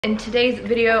In today's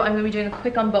video, I'm going to be doing a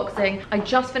quick unboxing. I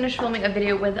just finished filming a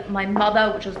video with my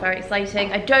mother, which was very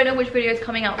exciting. I don't know which video is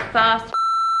coming out first.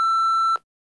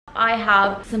 I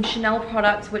have some Chanel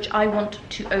products which I want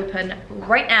to open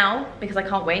right now because I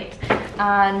can't wait,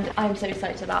 and I'm so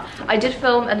excited about. I did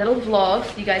film a little vlog,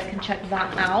 so you guys can check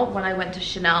that out when I went to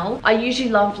Chanel. I usually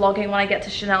love vlogging when I get to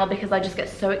Chanel because I just get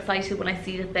so excited when I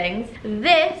see the things.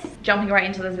 This, jumping right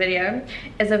into this video,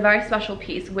 is a very special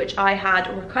piece which I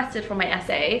had requested from my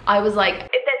SA. I was like,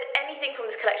 if there's anything from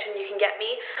this collection you can get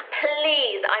me,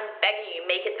 please, I'm begging you,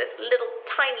 make it this little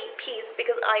tiny piece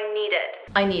because I need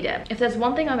it. I need it. If there's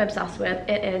one thing I'm obsessed with,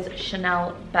 it is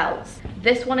Chanel belts.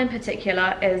 This one in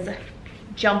particular is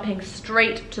jumping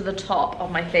straight to the top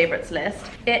of my favorites list.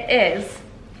 It is,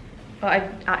 well, I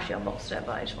actually unboxed it,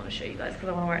 but I just want to show you guys because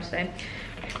I want to wear it today.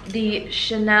 The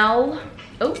Chanel,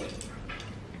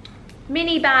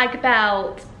 mini bag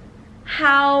belt.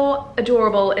 How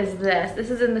adorable is this?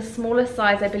 This is in the smallest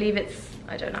size. I believe it's,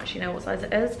 I don't actually know what size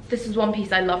it is. This is one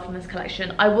piece I love from this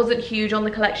collection. I wasn't huge on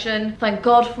the collection, thank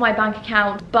God for my bank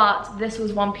account, but this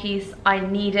was one piece I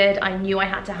needed, I knew I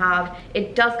had to have.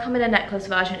 It does come in a necklace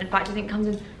version. In fact, I think it comes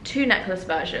in 2 necklace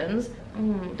versions.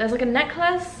 There's like a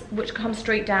necklace which comes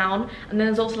straight down, and then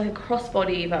there's also like a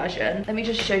crossbody version. Let me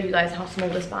just show you guys how small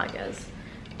this bag is.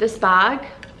 This bag,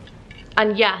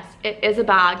 and yes, it is a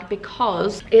bag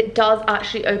because it does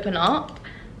actually open up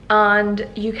and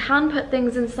you can put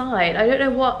things inside. I don't know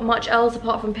what much else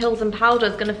apart from pills and powder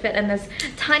is gonna fit in this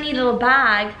tiny little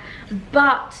bag,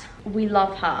 but we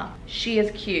love her. She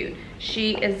is cute.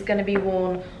 She is gonna be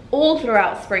worn all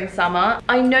throughout spring, summer.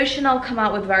 I know Chanel come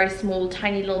out with very small,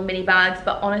 tiny little mini bags,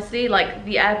 but honestly, like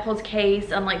the AirPods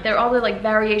case and like there are other like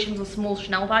variations of small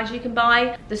Chanel bags you can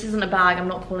buy. This isn't a bag, I'm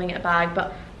not calling it a bag,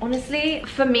 but honestly,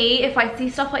 for me, if I see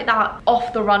stuff like that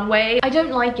off the runway, I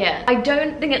don't like it. I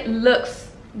don't think it looks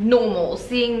normal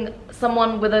seeing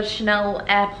someone with a Chanel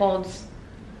AirPods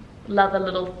leather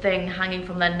little thing hanging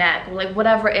from their neck or like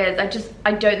whatever it is.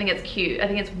 I don't think it's cute. I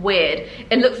think it's weird.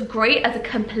 It looks great as a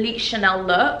complete Chanel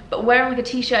look, but wearing like a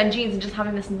t-shirt and jeans and just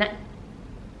having this neck,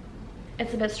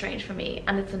 it's a bit strange for me,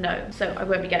 and it's a no, so I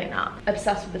won't be getting that.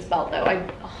 Obsessed with this belt though.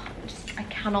 I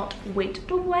cannot wait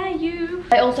to wear you.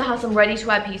 I also have some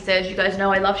ready-to-wear pieces. You guys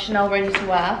know I love Chanel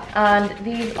ready-to-wear, and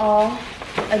these are,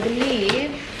 I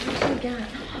believe, what did I get?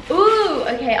 Ooh,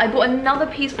 okay, I bought another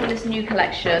piece from this new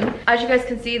collection. As you guys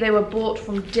can see, they were bought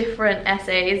from different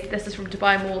SAs. This is from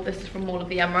Dubai Mall, this is from Mall of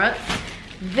the Emirates.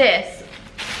 This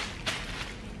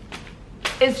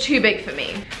is too big for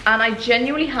me, and I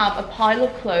genuinely have a pile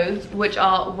of clothes which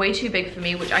are way too big for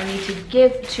me, which I need to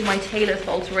give to my tailors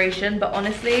for alteration. But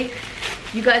honestly,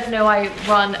 you guys know I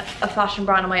run a fashion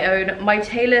brand on my own. My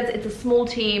tailors, it's a small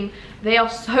team. They are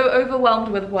so overwhelmed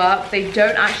with work. They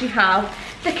don't actually have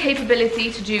the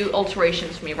capability to do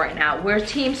alterations for me right now. We're a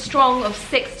team strong of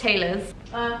 6 tailors.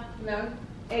 No,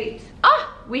 8.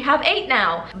 We have 8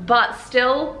 now. But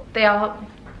still, they are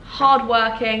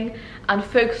hardworking and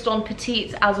focused on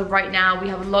petites as of right now. We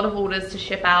have a lot of orders to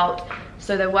ship out,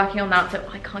 so they're working on that, so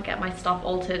I can't get my stuff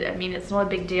altered. I mean, it's not a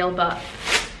big deal, but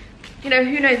you know,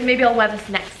 who knows, maybe I'll wear this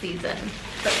next season.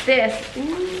 But this,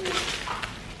 ooh,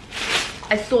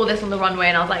 I saw this on the runway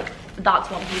and I was like, that's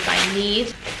one piece I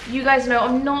need. You guys know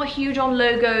I'm not huge on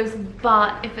logos,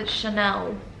 but if it's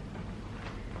Chanel,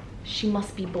 she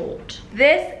must be bought.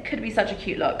 This could be such a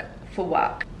cute look for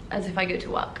work, as if I go to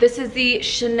work. This is the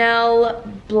Chanel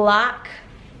black.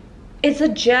 It's a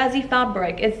jersey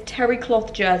fabric. It's terry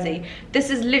cloth jersey. This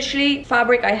is literally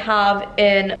fabric I have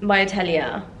in my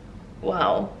atelier.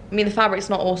 Wow. I mean, the fabric's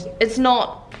not awesome. It's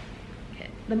not.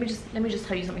 Let me just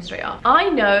tell you something straight up. I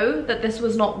know that this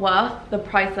was not worth the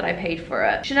price that I paid for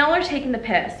it. Chanel are taking the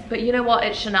piss, but you know what?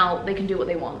 It's Chanel. They can do what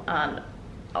they want, and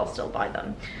I'll still buy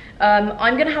them.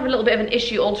 I'm gonna have a little bit of an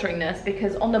issue altering this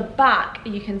because on the back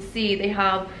you can see they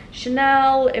have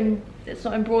Chanel, it's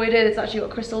not embroidered, it's actually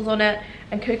got crystals on it,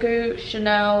 and Coco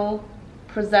Chanel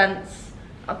presents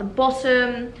at the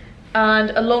bottom,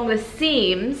 and along the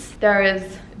seams there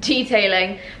is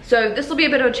detailing. So this will be a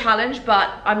bit of a challenge,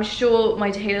 but I'm sure my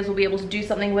tailors will be able to do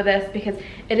something with this because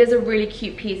it is a really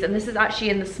cute piece, and this is actually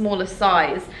in the smallest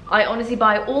size. I honestly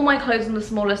buy all my clothes in the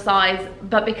smallest size,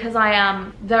 but because I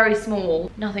am very small,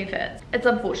 nothing fits. It's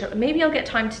unfortunate. Maybe I'll get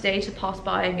time today to pass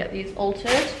by and get these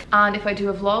altered, and if I do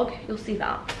a vlog, you'll see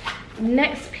that.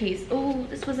 Next piece, oh,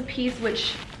 this was a piece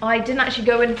which I didn't actually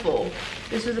go in for.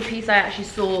 This was a piece I actually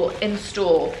saw in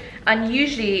store, and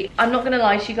usually, I'm not gonna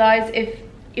lie to you guys,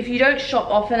 if you don't shop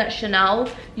often at Chanel,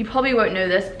 you probably won't know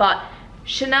this, but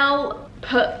Chanel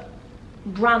put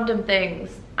random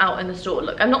things out in the store.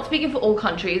 Look, I'm not speaking for all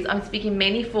countries, I'm speaking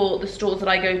mainly for the stores that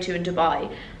I go to in Dubai.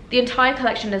 The entire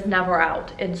collection is never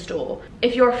out in store.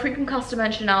 If you're a frequent customer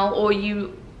at Chanel, or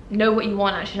you know what you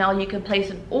want at Chanel, you can place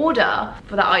an order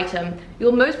for that item.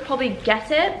 You'll most probably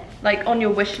get it like on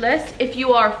your wish list. If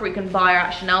you are a frequent buyer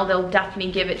at Chanel, they'll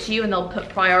definitely give it to you and they'll put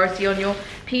priority on your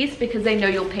piece because they know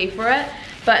you'll pay for it,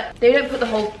 but they don't put the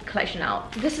whole collection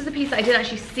out. This is a piece that I didn't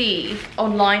actually see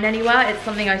online anywhere. It's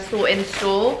something I saw in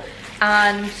store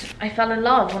and I fell in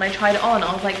love when I tried it on.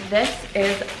 I was like, this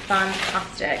is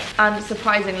fantastic. And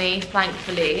surprisingly,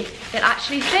 thankfully, it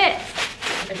actually fits.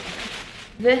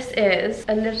 This is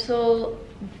a little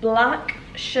black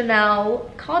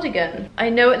Chanel cardigan. I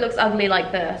know it looks ugly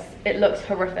like this. It looks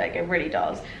horrific, it really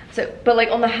does. So, but like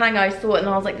on the hanger I saw it and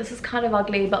I was like, this is kind of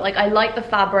ugly, but like I like the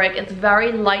fabric. It's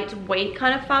very lightweight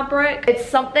kind of fabric. It's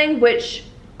something which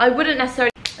I wouldn't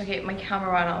necessarily, okay, my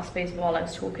camera ran out of space while I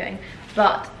was talking.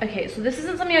 But okay, so this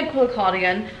isn't something I'd call a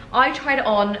cardigan. I tried it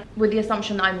on with the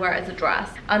assumption that I'd wear it as a dress.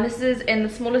 And this is in the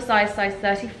smaller size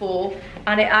 34.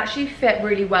 And it actually fit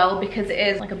really well because it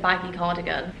is like a baggy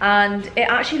cardigan. And it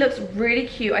actually looks really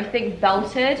cute, I think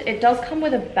belted. It does come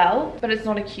with a belt, but it's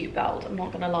not a cute belt, I'm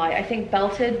not gonna lie. I think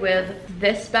belted with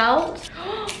this belt.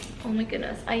 Oh my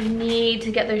goodness, I need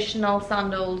to get those Chanel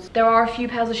sandals. There are a few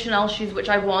pairs of Chanel shoes which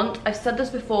I want. I've said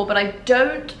this before, but I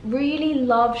don't really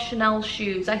love Chanel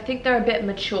shoes. I think they're a bit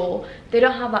mature. They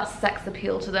don't have that sex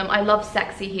appeal to them. I love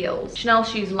sexy heels. Chanel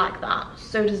shoes lack that.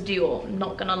 So does Dior, I'm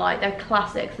not gonna lie. They're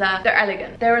classics, they're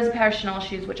elegant. There is a pair of Chanel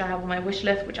shoes which I have on my wish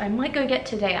list, which I might go get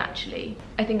today actually.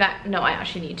 No, I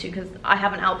actually need to because I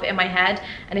have an outfit in my head,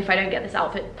 and if I don't get this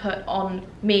outfit put on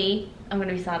me, I'm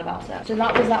gonna be sad about it. So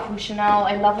that was that from Chanel.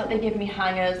 I love that they give me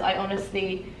hangers. I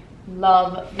honestly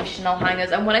love the Chanel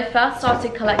hangers. And when I first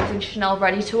started collecting Chanel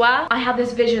ready-to-wear, I had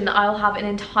this vision that I'll have an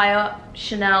entire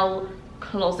Chanel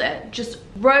closet, just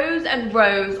rows and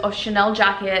rows of Chanel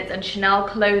jackets and Chanel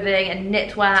clothing and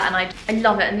knitwear, and I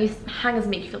love it. And these hangers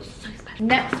make you feel so special.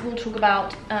 Next, we'll talk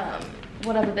about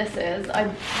whatever this is.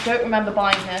 I don't remember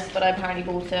buying this, but I apparently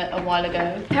bought it a while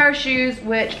ago. Pair of shoes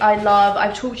which I love.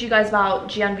 I've talked to you guys about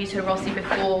Gianvito Rossi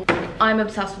before. I'm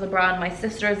obsessed with the brand. My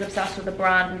sister is obsessed with the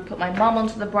brand. We put my mum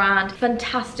onto the brand.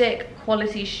 Fantastic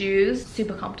quality shoes,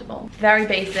 super comfortable, very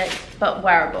basic but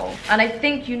wearable. And I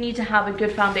think you need to have a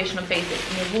good foundation of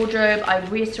basics in your wardrobe. I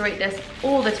reiterate this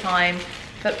all the time,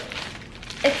 but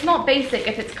it's not basic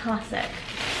if it's classic.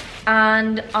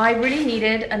 And I really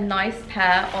needed a nice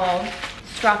pair of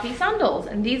strappy sandals,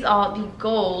 and these are the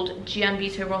gold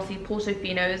Gianvito Rossi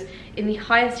Portofinos in the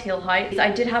highest heel height.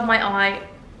 I did have my eye,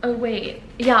 oh wait,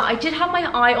 yeah, I did have my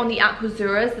eye on the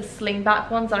Aquazuras, the slingback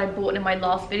ones that I bought in my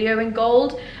last video in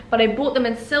gold, but I bought them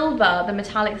in silver, the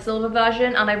metallic silver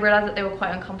version, and I realized that they were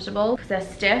quite uncomfortable because they're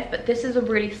stiff, but this is a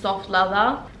really soft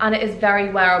leather and it is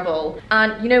very wearable.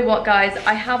 And you know what guys,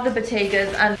 I have the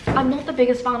Bottegas and I'm not the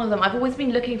biggest fan of them. I've always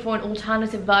been looking for an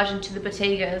alternative version to the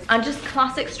Bottegas, and just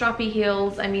classic strappy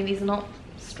heels. I mean, these are not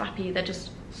strappy, they're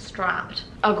just strapped.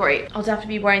 Oh great, I'll have to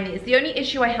be wearing these. The only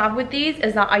issue I have with these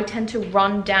is that I tend to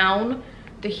run down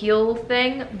the heel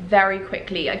thing very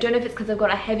quickly. I don't know if it's because I've got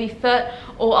a heavy foot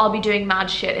or I'll be doing mad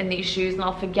shit in these shoes and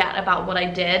I'll forget about what I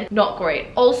did. Not great.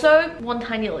 Also, one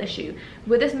tiny little issue.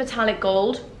 With this metallic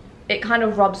gold, it kind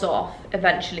of rubs off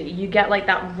eventually. You get like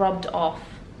that rubbed off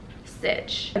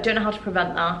stitch. I don't know how to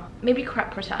prevent that. Maybe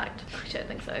Crep Protect. I don't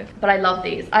think so. But I love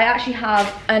these. I actually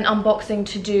have an unboxing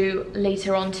to do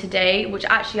later on today, which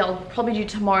actually I'll probably do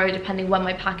tomorrow depending when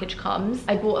my package comes.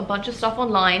 I bought a bunch of stuff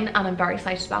online and I'm very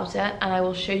excited about it, and I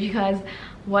will show you guys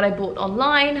what I bought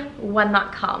online when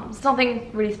that comes. It's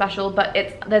nothing really special, but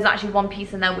there's actually one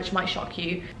piece in there which might shock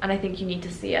you, and I think you need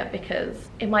to see it because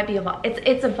it might be a vibe.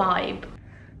 It's a vibe.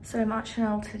 So I'm at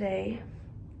Chanel today,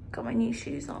 got my new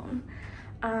shoes on,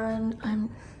 and I'm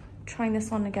trying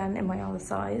this on again in my other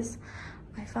size.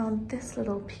 I found this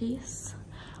little piece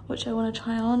which I want to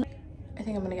try on. I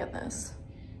think I'm gonna get this.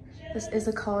 This is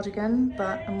a cardigan,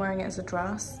 but I'm wearing it as a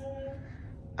dress,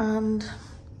 and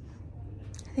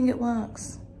I think it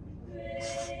works.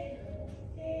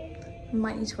 I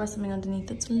might need to wear something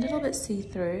underneath. It's a little bit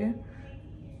see-through,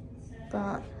 but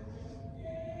I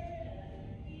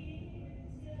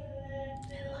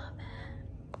love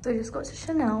it. So I just got to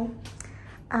Chanel,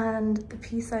 and the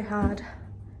piece I had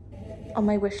on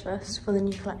my wish list for the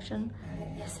new collection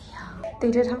is here.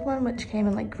 They did have one which came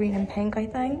in like green and pink, I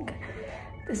think.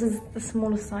 This is the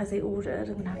smallest size they ordered.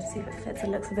 I'm gonna have to see if it fits. It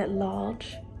looks a bit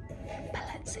large, but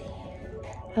let's see.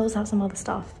 I also have some other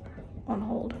stuff on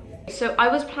hold. So I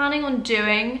was planning on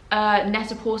doing a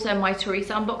Net-a-Porter and My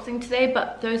Teresa unboxing today,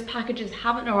 but those packages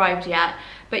haven't arrived yet.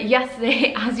 But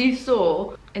yesterday, as you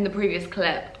saw in the previous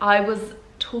clip, I was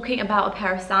talking about a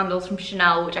pair of sandals from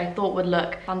Chanel, which I thought would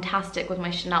look fantastic with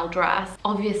my Chanel dress.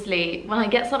 Obviously, when I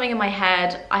get something in my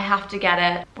head, I have to get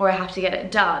it, or I have to get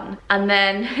it done. And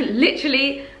then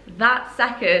literally that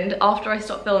second after I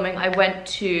stopped filming, I went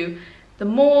to the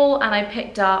mall and I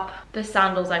picked up the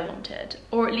sandals I wanted,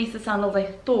 or at least the sandals I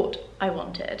thought I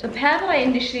wanted. The pair that I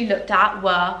initially looked at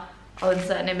were, I'll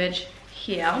insert an image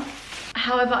here.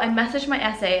 However, I messaged my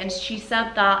SA and she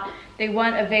said that they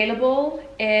weren't available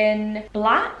in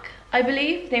black, I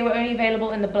believe. They were only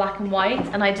available in the black and white,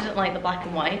 and I didn't like the black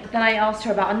and white. Then I asked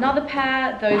her about another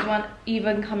pair. Those weren't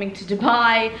even coming to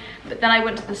Dubai. But then I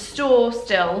went to the store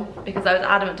still, because I was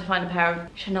adamant to find a pair of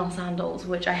Chanel sandals,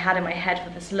 which I had in my head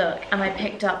for this look. And I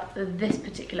picked up this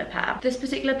particular pair. This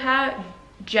particular pair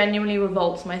genuinely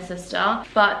revolts my sister,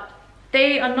 but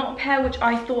they are not a pair which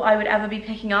I thought I would ever be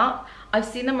picking up. I've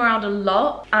seen them around a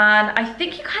lot, and I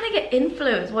think you kind of get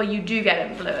influenced. Well, you do get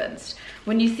influenced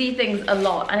when you see things a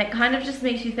lot, and it kind of just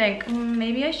makes you think,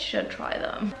 maybe I should try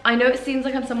them. I know it seems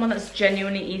like I'm someone that's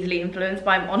genuinely easily influenced,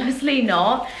 but I'm honestly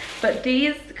not. But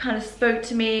these kind of spoke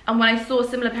to me, and when I saw a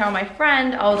similar pair on my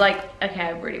friend, I was like, okay,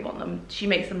 I really want them. She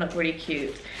makes them look really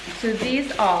cute. So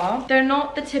these are, they're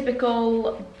not the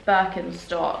typical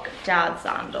Birkenstock dad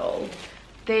sandal.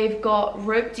 They've got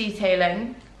rope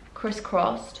detailing,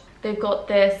 crisscrossed. They've got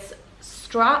this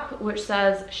strap which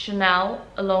says Chanel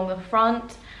along the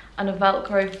front, and a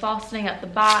Velcro fastening at the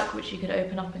back which you can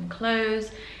open up and close.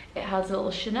 It has a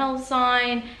little Chanel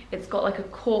sign. It's got like a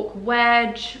cork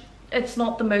wedge. It's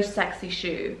not the most sexy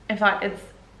shoe. In fact, it's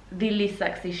the least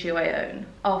sexy shoe I own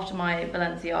after my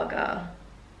Balenciaga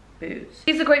boots.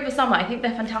 These are great for summer. I think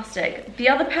they're fantastic. The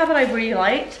other pair that I really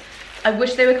liked, I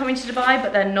wish they were coming to Dubai,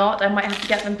 but they're not. I might have to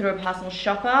get them through a personal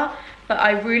shopper. But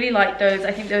I really like those.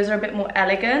 I think those are a bit more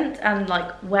elegant and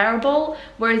like wearable,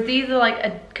 whereas these are like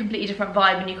a completely different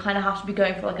vibe, and you kind of have to be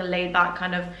going for like a laid back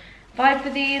kind of vibe for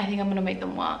these. I think I'm gonna make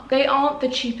them work. They aren't the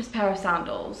cheapest pair of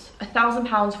sandals.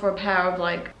 £1,000 for a pair of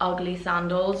like ugly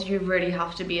sandals. You really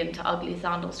have to be into ugly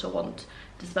sandals to want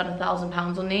to spend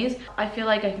 £1,000 on these. I feel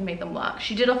like I can make them work.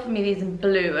 She did offer me these in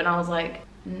blue, and I was like,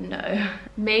 no.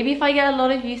 Maybe if I get a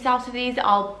lot of use out of these,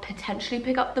 I'll potentially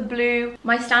pick up the blue.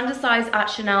 My standard size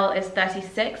at Chanel is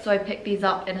 36, so I picked these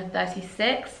up in a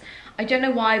 36. I don't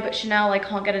know why, but Chanel I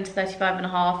can't get into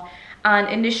 35.5. And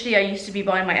initially I used to be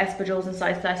buying my espadrilles in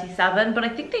size 37, but I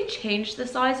think they changed the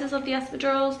sizes of the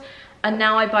espadrilles, and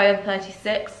now I buy a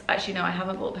 36. Actually no, I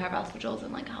haven't bought a pair of espadrilles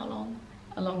in like how long?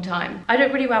 A long time. I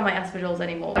don't really wear my espadrilles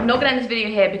anymore. I'm not gonna end this video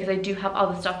here because I do have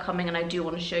other stuff coming, and I do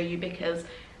want to show you because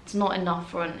it's not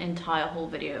enough for an entire whole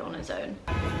video on its own.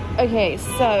 Okay,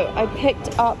 so I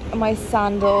picked up my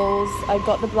sandals. I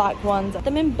got the black ones.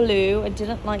 Them in blue. I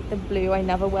didn't like the blue. I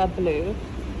never wear blue.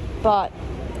 But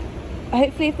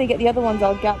hopefully if they get the other ones,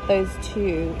 I'll get those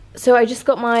too. So I just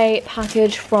got my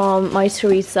package from my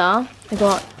Teresa. I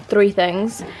got 3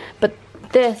 things. But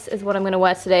this is what I'm going to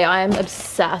wear today. I am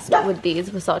obsessed with these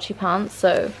Versace pants.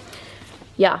 So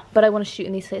yeah, but I want to shoot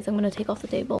in these fits. I'm going to take off the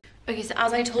table. Okay, so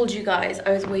as I told you guys,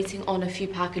 I was waiting on a few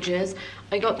packages.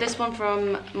 I got this one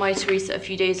from my Teresa a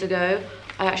few days ago.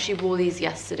 I actually wore these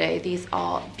yesterday. These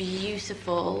are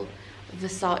beautiful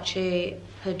Versace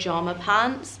pajama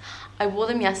pants. I wore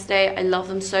them yesterday. I love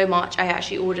them so much. I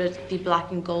actually ordered the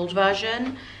black and gold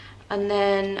version. And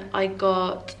then I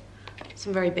got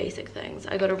some very basic things.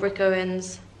 I got a Rick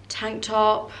Owens tank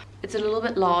top. It's a little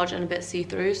bit large and a bit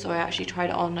see-through, so I actually tried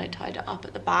it on and I tied it up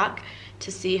at the back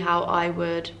to see how I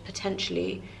would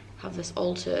potentially have this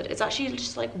altered. It's actually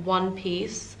just like one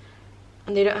piece,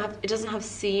 and it doesn't have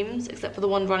seams except for the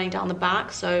one running down the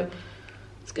back, so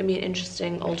it's gonna be an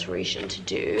interesting alteration to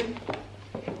do.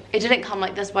 It didn't come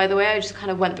like this, by the way. I just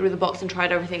kind of went through the box and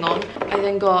tried everything on. I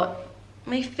then got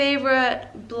my favorite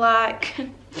black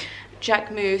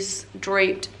Jack Moose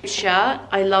draped shirt.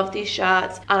 I love these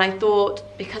shirts, and I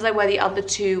thought because I wear the other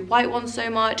 2 white ones so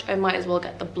much, I might as well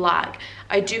get the black.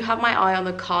 I do have my eye on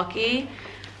the khaki,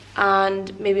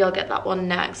 and maybe I'll get that one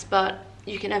next, but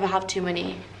you can never have too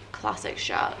many classic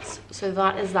shirts. So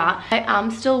that is that. I am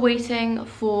still waiting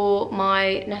for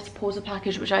my Net-a-Porter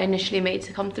package, which I initially made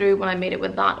to come through when I made it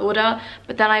with that order,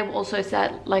 but then I also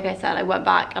said, like I said, I went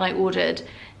back and I ordered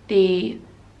the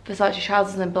Versace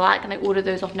trousers in black, and I ordered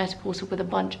those off Net-a-Porter with a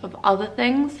bunch of other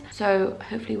things. So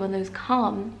hopefully when those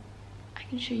come, I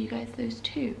can show you guys those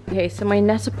too. Okay, so my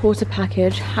Net-a-Porter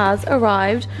package has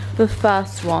arrived. The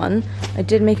first one, I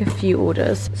did make a few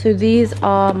orders. So these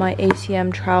are my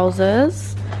ATM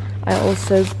trousers. I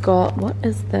also got, what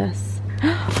is this?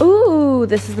 Ooh,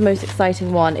 this is the most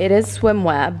exciting one. It is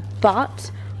swimwear,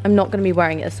 but I'm not going to be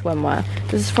wearing it as swimwear.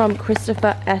 This is from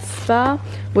Christopher Esper,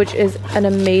 which is an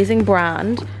amazing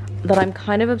brand. that I'm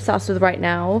kind of obsessed with right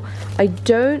now. I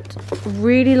don't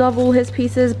really love all his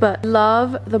pieces, but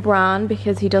love the brand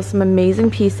because he does some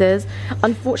amazing pieces.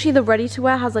 Unfortunately, the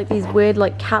ready-to-wear has like these weird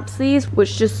like cap sleeves,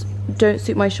 which just don't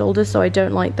suit my shoulders, so I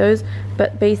don't like those.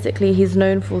 But basically, he's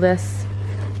known for this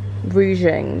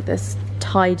ruching, this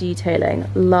tie detailing.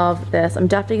 Love this. I'm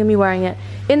definitely gonna be wearing it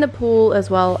in the pool as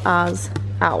well as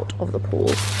out of the pool.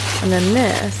 And then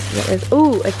this, what is,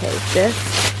 oh, okay, this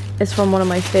is from one of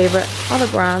my favorite other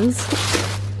brands,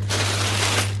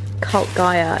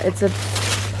 Gaia. It's a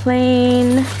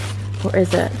plain, or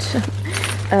is it,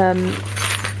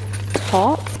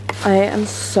 top. I am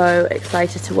so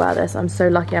excited to wear this. I'm so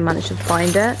lucky I managed to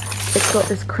find it. It's got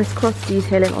this crisscross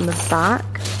detailing on the back.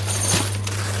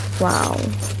 Wow.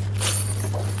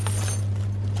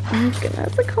 Oh my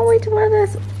goodness, I can't wait to wear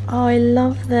this. Oh, I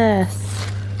love this.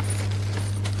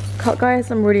 Gaia has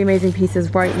some really amazing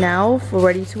pieces right now for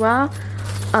ready to wear,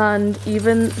 and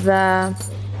even their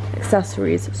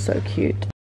accessories are so cute.